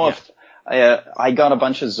 I don't know if, I got a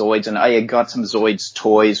bunch of Zoids, and I got some Zoids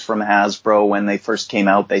toys from Hasbro when they first came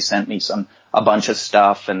out. They sent me a bunch of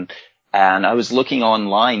stuff, and I was looking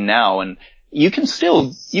online now, and you can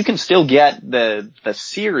still get the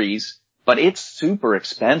series, but it's super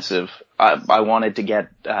expensive. I wanted to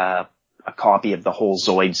get a copy of the whole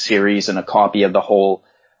Zoid series and a copy of the whole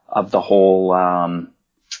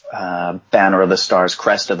Banner of the Stars,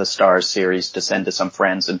 Crest of the Stars series to send to some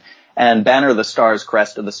friends, and Banner of the Stars,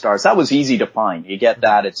 Crest of the Stars, that was easy to find. You get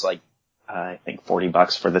that, it's like I think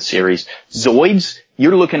 $40 for the series. Zoids,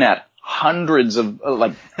 you're looking at hundreds of,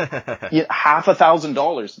 like,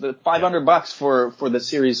 $1,000, the $500 for the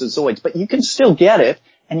series of Zoids, but you can still get it,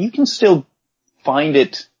 and you can still find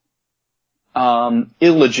it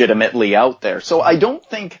illegitimately out there. So I don't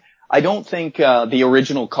think the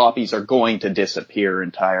original copies are going to disappear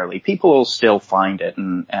entirely. People will still find it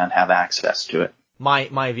and have access to it.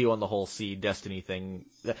 My view on the whole Seed Destiny thing,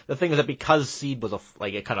 the thing is that because Seed was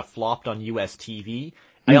it kind of flopped on US TV,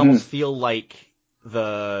 I almost feel like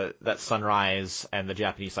that Sunrise and the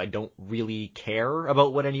Japanese side don't really care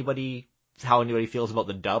about how anybody feels about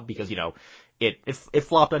the dub, because, it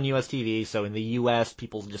flopped on US TV, so in the US,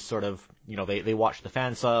 people just sort of, they watched the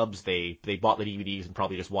fan subs, they bought the DVDs and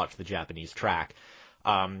probably just watched the Japanese track.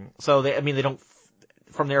 So they don't,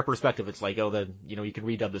 from their perspective, it's like, you can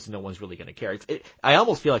redub this and no one's really gonna care. I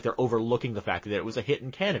almost feel like they're overlooking the fact that it was a hit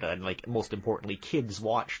in Canada, and, like, most importantly, kids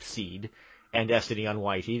watched Seed and Destiny on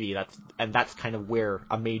YTV. That's kind of where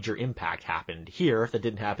a major impact happened here that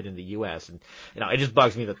didn't happen in the US. And, it just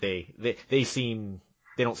bugs me that they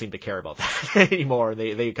don't seem to care about that anymore.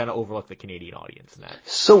 They kind of overlook the Canadian audience in that.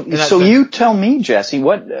 So you tell me, Jesse,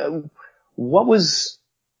 what was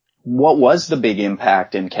the big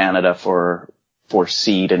impact in Canada for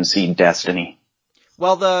Seed and Seed Destiny?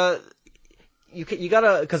 Well, you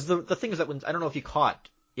gotta, because the thing is that when, I don't know if you caught,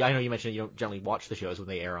 I know you mentioned you don't generally watch the shows when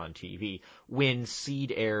they air on TV. When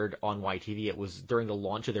Seed aired on YTV, it was during the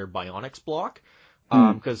launch of their Bionics block.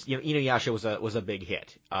 Because, Inuyasha was a big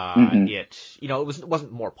hit. It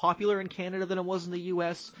wasn't more popular in Canada than it was in the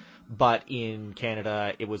US, but in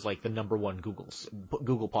Canada, it was like the number one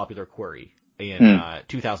Google popular query in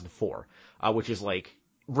 2004, which is like,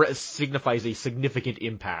 signifies a significant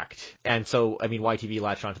impact. And so, YTV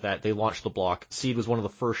latched onto that. They launched the block. Seed was one of the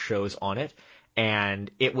first shows on it, and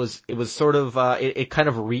it was sort of, it kind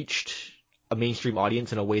of reached a mainstream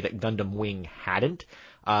audience in a way that Gundam Wing hadn't.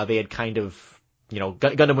 They had kind of,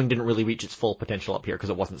 Gundam Wing didn't really reach its full potential up here because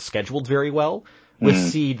it wasn't scheduled very well. With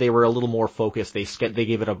Seed, they were a little more focused. They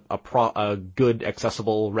gave it a good,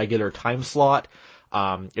 accessible, regular time slot.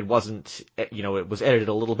 It wasn't, it was edited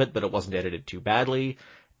a little bit, but it wasn't edited too badly.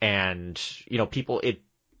 And,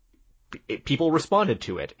 people responded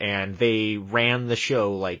to it, and they ran the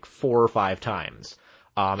show like 4 or 5 times.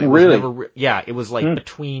 It Really? was never, yeah, it was like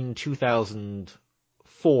between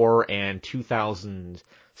 2004 and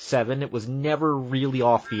 2007. It was never really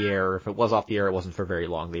off the air. If it was off the air, it wasn't for very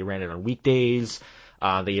long. They ran it on weekdays.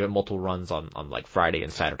 They gave it multiple runs on like Friday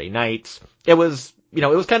and Saturday nights. It was, it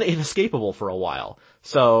was kind of inescapable for a while.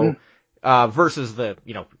 So, versus the,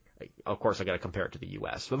 of course I gotta compare it to the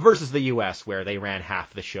US, but versus the US where they ran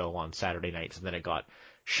half the show on Saturday nights and then it got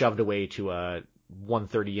shoved away to a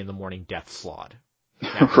 1:30 in the morning death slot.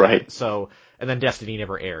 Right. So, and then Destiny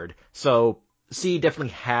never aired. So, C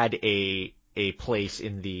definitely had a place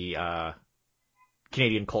in the,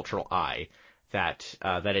 Canadian cultural eye that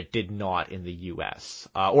it did not in the US,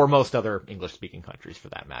 or most other English speaking countries for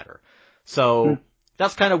that matter. So,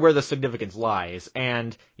 that's kind of where the significance lies.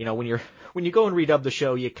 And, when you go and redub the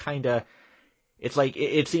show, it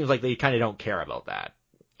seems like they kind of don't care about that.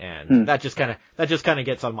 And that just kind of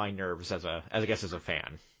gets on my nerves as a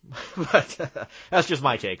fan. But that's just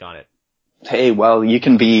my take on it. Hey, well, you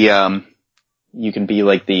can be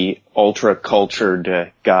like the ultra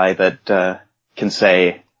cultured guy that can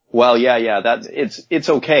say, well, yeah, that it's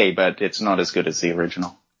okay, but it's not as good as the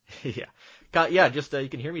original. Yeah. Yeah, just you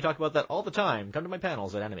can hear me talk about that all the time. Come to my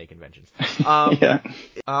panels at anime conventions. Yeah.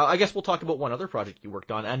 I guess we'll talk about one other project you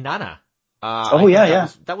worked on, Nana.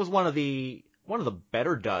 That was one of the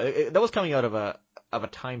better that was coming out of a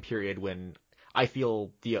time period when I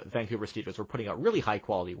feel the Vancouver studios were putting out really high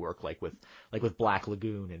quality work, like with Black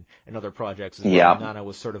Lagoon and other projects as well. Yeah. Nana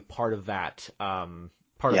was sort of part of that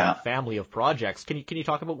that family of projects. Can you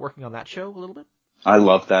talk about working on that show a little bit? I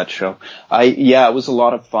love that show. It was a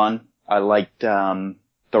lot of fun. I liked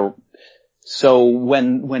so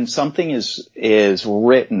when something is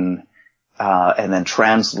written and then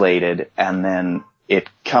translated and then it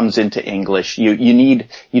comes into English, you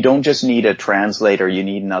don't just need a translator, you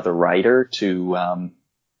need another writer to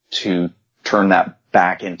turn that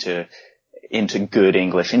back into good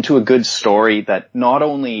English, into a good story that not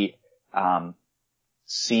only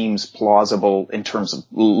seems plausible in terms of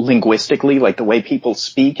linguistically, like the way people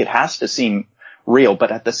speak, it has to seem real,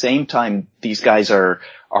 but at the same time, these guys are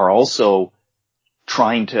also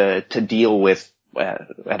trying to deal with,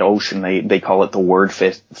 at Ocean, they call it the word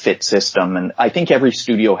fit system. And I think every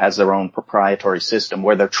studio has their own proprietary system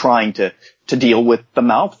where they're trying to deal with the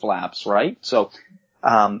mouth flaps, right? So,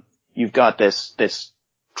 you've got this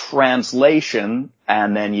translation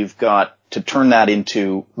and then you've got to turn that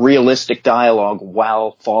into realistic dialogue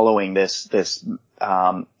while following this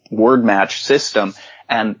word match system.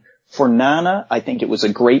 And for Nana, I think it was a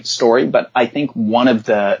great story, but I think one of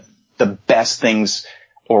the best things,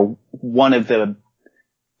 or one of the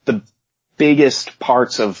biggest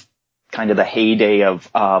parts of kind of the heyday of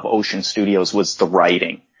Ocean Studios was the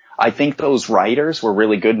writing. I think those writers were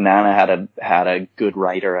really good. Nana had a good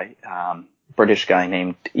writer, British guy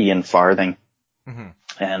named Ian Farthing. Mm-hmm.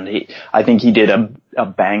 And I think he did a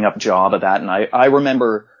bang up job of that. And I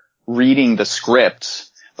remember reading the scripts,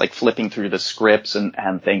 like flipping through the scripts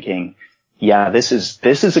and thinking, yeah, this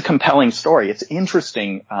is a compelling story. It's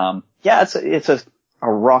interesting. It's a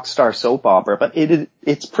rock star soap opera, but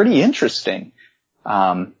it's pretty interesting.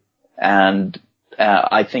 I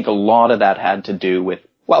think a lot of that had to do with,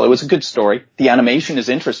 well, it was a good story. The animation is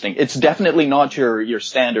interesting. It's definitely not your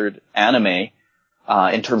standard anime,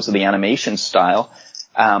 in terms of the animation style.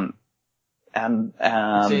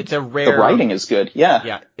 It's a rare, the writing is good. Yeah.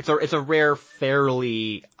 Yeah. It's a rare,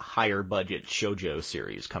 fairly higher budget shoujo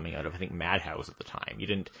series coming out of, I think, Madhouse at the time.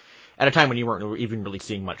 At a time when you weren't even really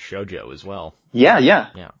seeing much shoujo as well. Yeah.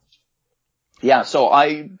 Yeah. So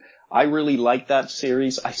I really like that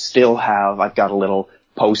series. I've got a little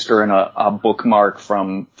poster and a bookmark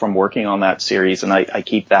from working on that series, and I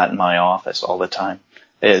keep that in my office all the time.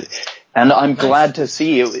 And I'm glad to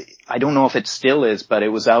see it. I don't know if it still is, but it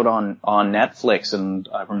was out on Netflix, and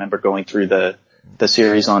I remember going through the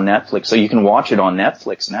series on Netflix. So you can watch it on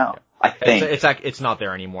Netflix now, I think. It's not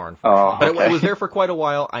there anymore, unfortunately. Oh, okay. But it was there for quite a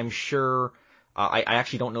while. I'm sure, I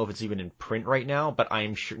actually don't know if it's even in print right now, but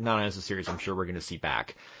I'm sure, not as a series, I'm sure we're going to see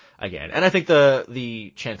back again. And I think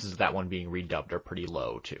the chances of that one being redubbed are pretty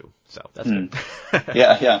low too. So that's good.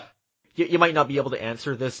 Yeah. You might not be able to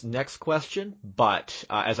answer this next question, but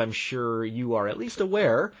as I'm sure you are at least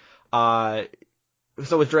aware,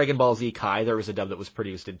 so with Dragon Ball Z Kai, there was a dub that was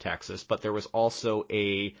produced in Texas, but there was also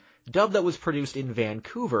a dub that was produced in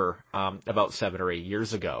Vancouver about 7 or 8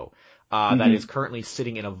 years ago that is currently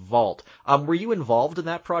sitting in a vault. Were you involved in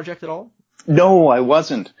that project at all? No, I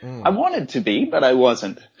wasn't. I wanted to be, but I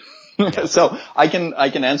wasn't. Yeah. So I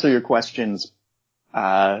can answer your questions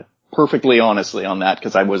perfectly honestly on that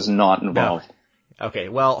because I was not involved. No. Okay,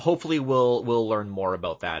 well, hopefully we'll learn more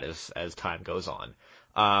about that as time goes on.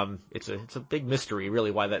 It's a big mystery,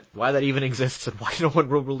 really, why that even exists and why no one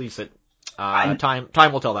will release it. Time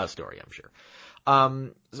will tell that story, I'm sure.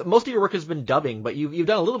 So most of your work has been dubbing, but you've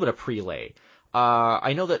done a little bit of prelay.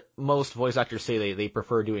 I know that most voice actors say they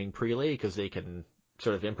prefer doing prelay because they can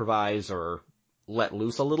sort of improvise or let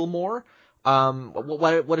loose a little more.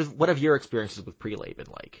 What have your experiences with prelay been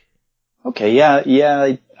like? Okay,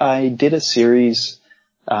 yeah, I did a series,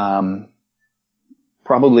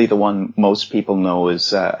 probably the one most people know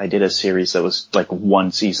is, I did a series that was like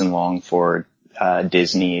 1 season long for,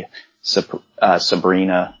 Disney,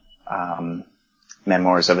 Sabrina,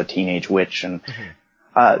 Memoirs of a Teenage Witch. And,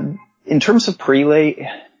 in terms of prelay,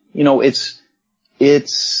 you know, it's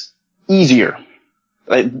easier.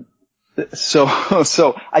 So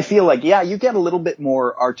I feel like, yeah, you get a little bit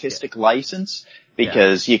more artistic license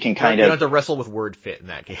because you can kind of... You don't have to wrestle with word fit in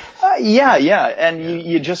that case. Yeah. And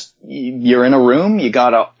you're in a room, you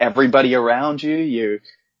got everybody around you,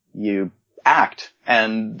 you act,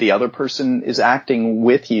 and the other person is acting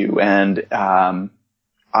with you. And,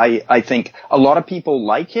 I think a lot of people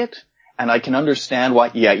like it, and I can understand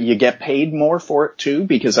why, you get paid more for it too,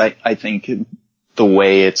 because I think the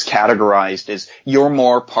way it's categorized is you're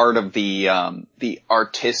more part of the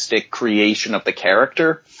artistic creation of the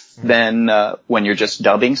character than, when you're just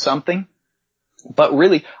dubbing something. But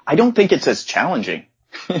really, I don't think it's as challenging.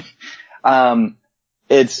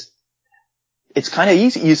 It's kind of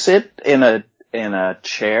easy. You sit in a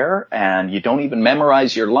chair and you don't even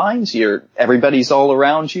memorize your lines. Everybody's all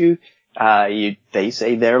around you. They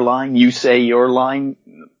say their line, you say your line.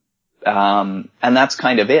 And that's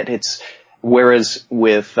kind of it. Whereas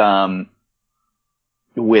with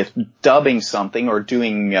dubbing something or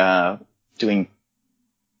doing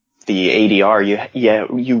the ADR,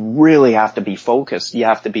 you really have to be focused. You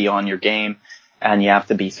have to be on your game, and you have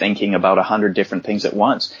to be thinking about 100 different things at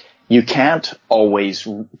once. You can't always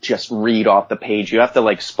just read off the page. You have to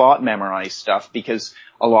like spot memorize stuff, because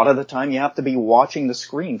a lot of the time you have to be watching the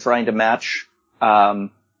screen, trying to match the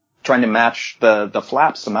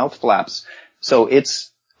flaps, the mouth flaps. So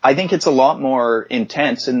I think it's a lot more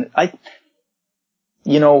intense, and I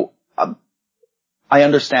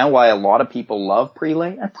understand why a lot of people love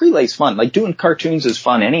prelay, and prelay's fun. Like, doing cartoons is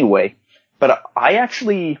fun anyway, but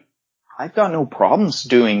I've got no problems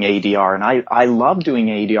doing ADR, and I love doing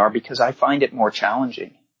ADR because I find it more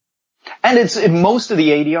challenging. And most of the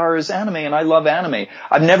ADR is anime, and I love anime.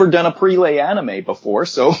 I've never done a prelay anime before,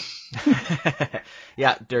 so.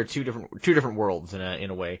 Yeah, they're two different worlds in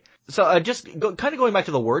a way. So, kind of going back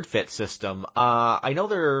to the word fit system, I know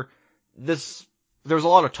there's a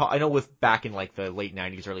lot of talk. I know back in like the late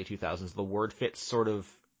 90s, early 2000s, the word fit sort of,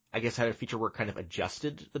 I guess, had a feature where it kind of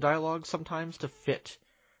adjusted the dialogue sometimes to fit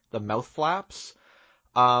the mouth flaps.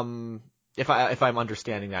 If I'm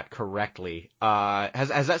understanding that correctly,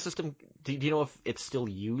 has that system, do you know if it's still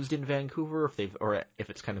used in Vancouver, if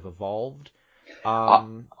it's kind of evolved?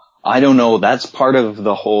 I don't know. That's part of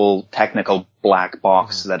the whole technical black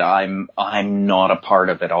box that I'm not a part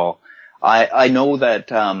of at all. I know that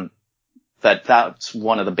that's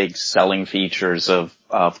one of the big selling features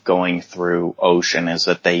of going through Ocean, is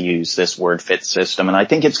that they use this word fit system. And I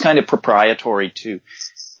think it's kind of proprietary to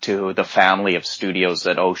the family of studios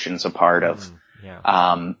that Ocean's a part of.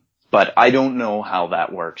 But I don't know how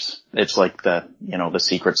that works. It's like the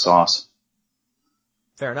secret sauce.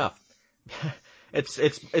 Fair enough.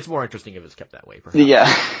 It's more interesting if it's kept that way, perhaps. Yeah.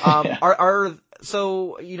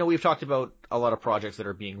 So, we've talked about a lot of projects that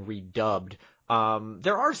are being redubbed.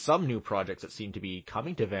 There are some new projects that seem to be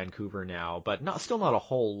coming to Vancouver now, but still not a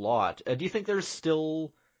whole lot. Do you think there's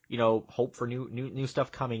still, hope for new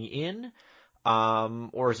stuff coming in?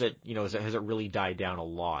 Or is it, has it really died down a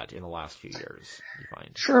lot in the last few years, you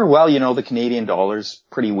find? Sure. Well, the Canadian dollar's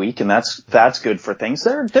pretty weak, and that's good for things.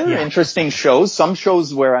 They're interesting shows. Some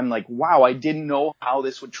shows where I'm like, wow, I didn't know how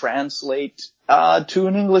this would translate, to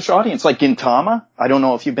an English audience. Like Gintama. I don't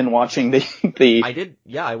know if you've been watching the... I did.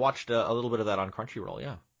 Yeah, I watched a little bit of that on Crunchyroll,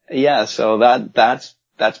 yeah. Yeah, so that's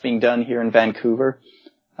being done here in Vancouver.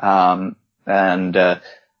 So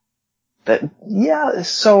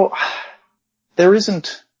there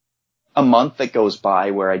isn't a month that goes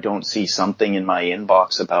by where I don't see something in my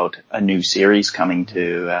inbox about a new series coming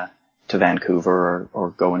to Vancouver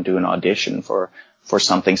or go and do an audition for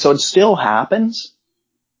something. So it still happens.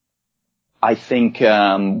 I think,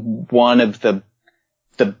 one of the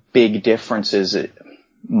big differences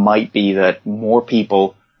might be that more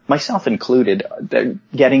people, myself included, they're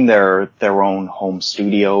getting their own home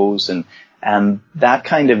studios, and that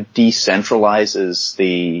kind of decentralizes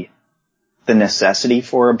the the necessity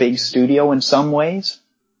for a big studio in some ways.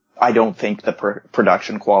 I don't think the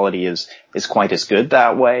production quality is quite as good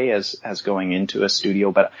that way as going into a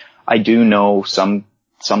studio, but I do know some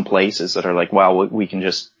places that are like, wow, we can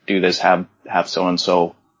just do this, have so and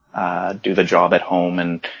so do the job at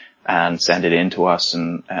home and send it in to us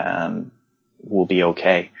and we'll be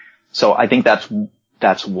okay. So I think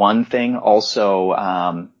that's one thing.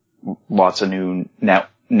 Also, lots of new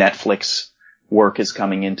Netflix work is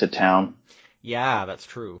coming into town. Yeah, that's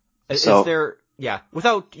true. So, is there, yeah,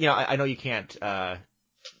 without, I know you can't, due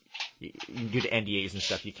to NDAs and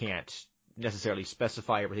stuff, you can't necessarily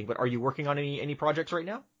specify everything, but are you working on any projects right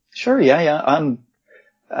now? Sure, yeah.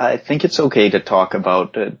 I think it's okay to talk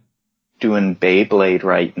about doing Beyblade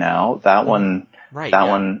right now. That one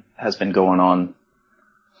has been going on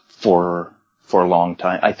for a long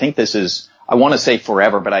time. I think I want to say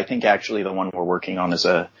forever, but I think actually the one we're working on is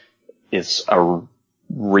a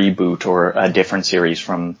reboot or a different series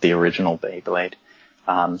from the original Beyblade.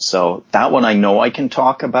 So that one I know I can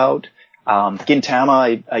talk about.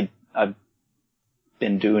 Gintama, I've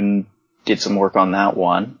been did some work on that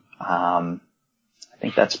one. I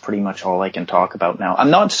think that's pretty much all I can talk about now. I'm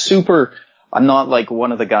not like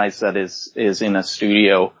one of the guys that is in a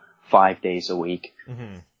studio 5 days a week.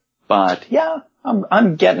 Mm-hmm. But yeah,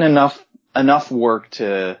 I'm getting enough work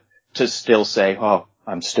to still say, oh,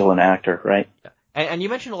 I'm still an actor, right? And you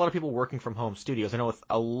mentioned a lot of people working from home studios. I know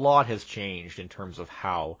a lot has changed in terms of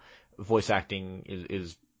how voice acting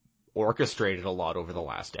is orchestrated a lot over the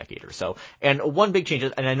last decade or so. And one big change,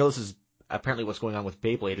 and I know this is apparently what's going on with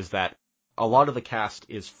Beyblade, is that a lot of the cast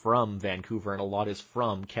is from Vancouver and a lot is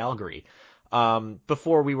from Calgary.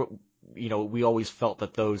 Before we always felt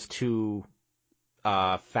that those two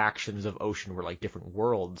factions of Ocean were like different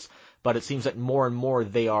worlds, but it seems that more and more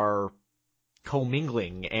they are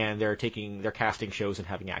commingling, and they're casting shows and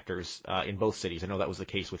having actors in both cities. I know that was the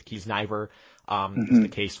case with Kiesniver, it was the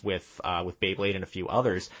case with Beyblade and a few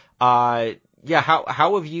others. How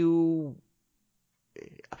have you?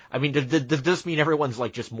 I mean, does this mean everyone's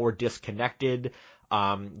like just more disconnected?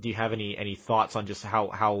 Do you have any thoughts on just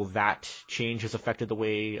how that change has affected the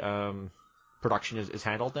way production is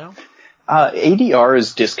handled now? ADR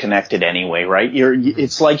is disconnected anyway, right?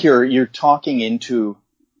 It's like you're talking into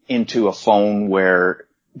a phone where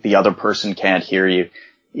the other person can't hear you,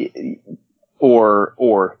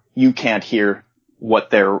 or you can't hear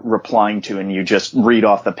what they're replying to, and you just read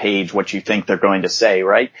off the page what you think they're going to say,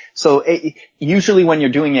 right? So usually when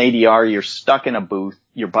you're doing ADR, you're stuck in a booth,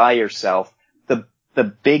 you're by yourself. The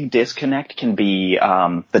big disconnect can be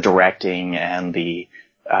the directing and the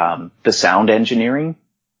sound engineering.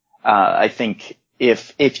 I think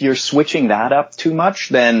if you're switching that up too much,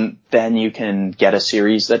 then you can get a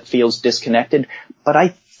series that feels disconnected. But I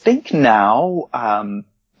think now,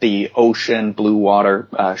 the Ocean, Blue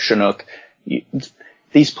Water, Chinook,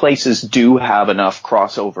 these places do have enough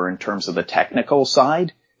crossover in terms of the technical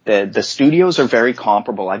side. The studios are very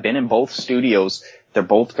comparable. I've been in both studios. They're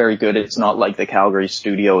both very good. It's not like the Calgary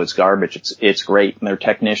studio is garbage. It's great. And their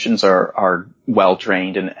technicians are well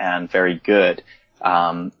trained and very good.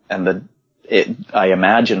 I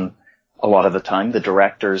imagine a lot of the time the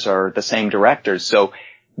directors are the same directors. So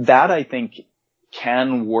that I think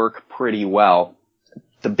can work pretty well.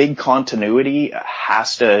 The big continuity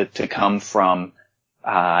has to come from,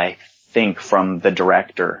 I think, from the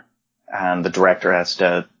director, and the director has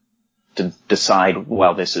to decide,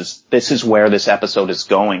 well, this is where this episode is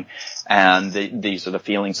going, and these are the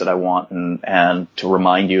feelings that I want, and to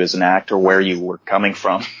remind you as an actor where you were coming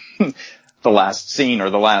from. The last scene or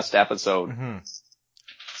the last episode. Mm-hmm.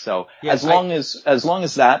 So as long as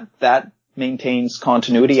that maintains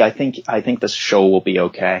continuity, I think the show will be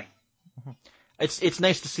okay. It's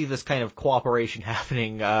nice to see this kind of cooperation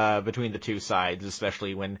happening between the two sides,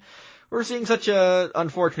 especially when we're seeing such a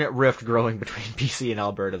unfortunate rift growing between BC and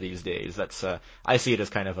Alberta these days. That's I see it as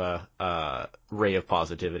kind of a ray of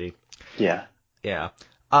positivity. Yeah. Yeah.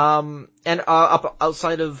 And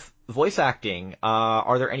outside of voice acting,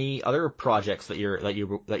 are there any other projects that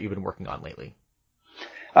you've been working on lately?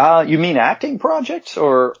 You mean acting projects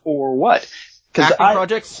or what? Acting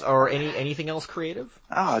projects or anything else creative?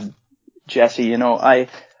 Jesse, I've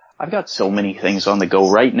got so many things on the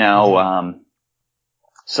go right now.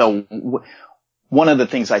 So one of the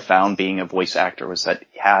things I found being a voice actor was that,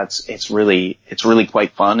 it's really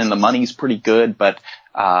quite fun, and the money's pretty good, but,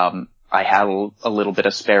 I had a little bit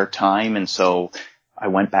of spare time, and so I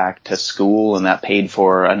went back to school, and that paid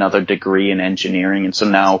for another degree in engineering. And so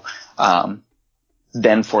now,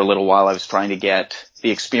 then for a little while I was trying to get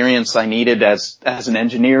the experience I needed as an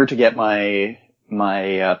engineer to get my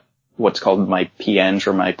what's called my PEng,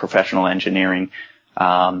 or my professional engineering,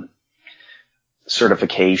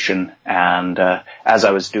 certification. And, as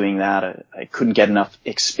I was doing that, I couldn't get enough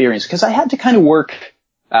experience because I had to kind of work,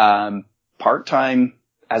 part-time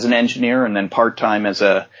as an engineer and then part-time as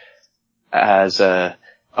a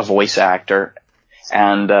voice actor.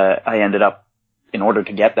 And, I ended up, in order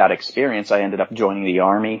to get that experience, I ended up joining the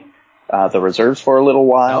Army, the reserves for a little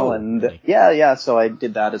while. Oh, and really? yeah. So I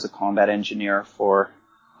did that as a combat engineer for,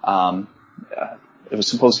 it was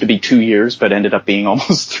supposed to be 2 years, but ended up being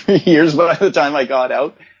almost 3 years by the time I got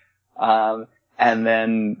out. And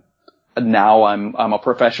then now I'm a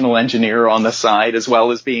professional engineer on the side as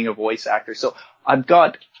well as being a voice actor. So I've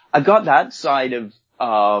got that side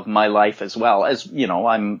of my life as well. As, you know,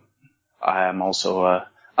 I'm also a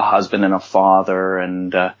husband and a father.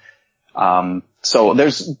 And, so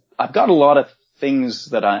I've got a lot of things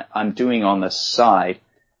that I'm doing on the side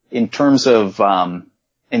in terms of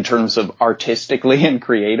artistically and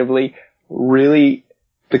creatively. Really,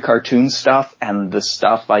 the cartoon stuff and the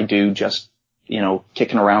stuff I do just, you know,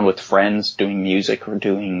 kicking around with friends, doing music or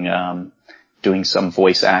doing some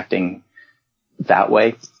voice acting that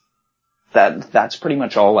way. That's pretty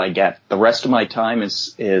much all I get. The rest of my time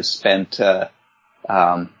is spent,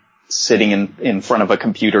 sitting in front of a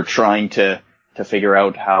computer trying to figure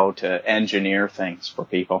out how to engineer things for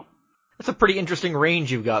people. That's a pretty interesting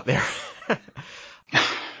range you've got there.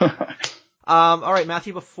 All right,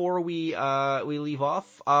 Matthew, before we leave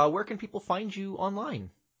off, where can people find you online?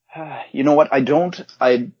 You know what?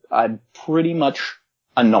 I'm pretty much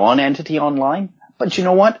a non-entity online, but you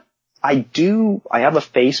know what? I have a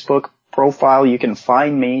Facebook profile. You can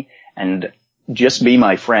find me and just be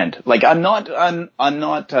my friend. Like, I'm not,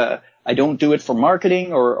 I don't do it for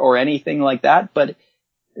marketing or anything like that, but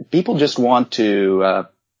people just want to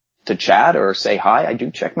chat or say hi. I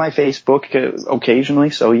do check my Facebook occasionally,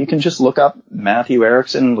 so you can just look up Matthew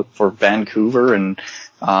Erickson, look for Vancouver, and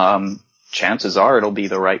chances are it'll be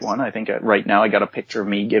the right one. I think right now I got a picture of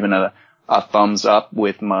me giving a thumbs up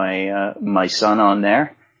with my son on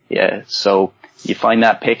there. Yeah, so you find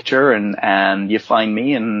that picture and you find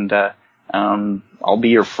me, and I'll be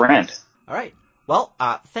your friend. All right. Well,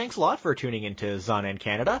 thanks a lot for tuning into Zonan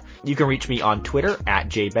Canada. You can reach me on Twitter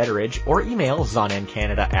 @jbetteridge or email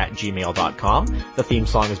zonancanada@gmail.com. The theme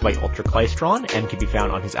song is by Ultraclystron and can be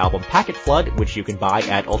found on his album Packet Flood, which you can buy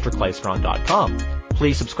at ultraclystron.com.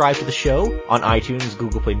 Please subscribe to the show on iTunes,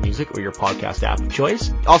 Google Play Music, or your podcast app of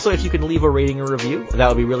choice. Also, if you can leave a rating or review, that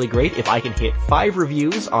would be really great. If I can hit 5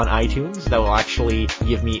 reviews on iTunes, that will actually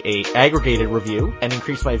give me a aggregated review and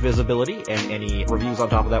increase my visibility, and any reviews on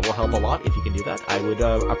top of that will help a lot. If you can do that, I would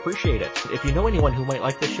appreciate it. If you know anyone who might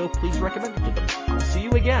like this show, please recommend it to them. I'll see you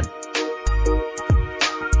again.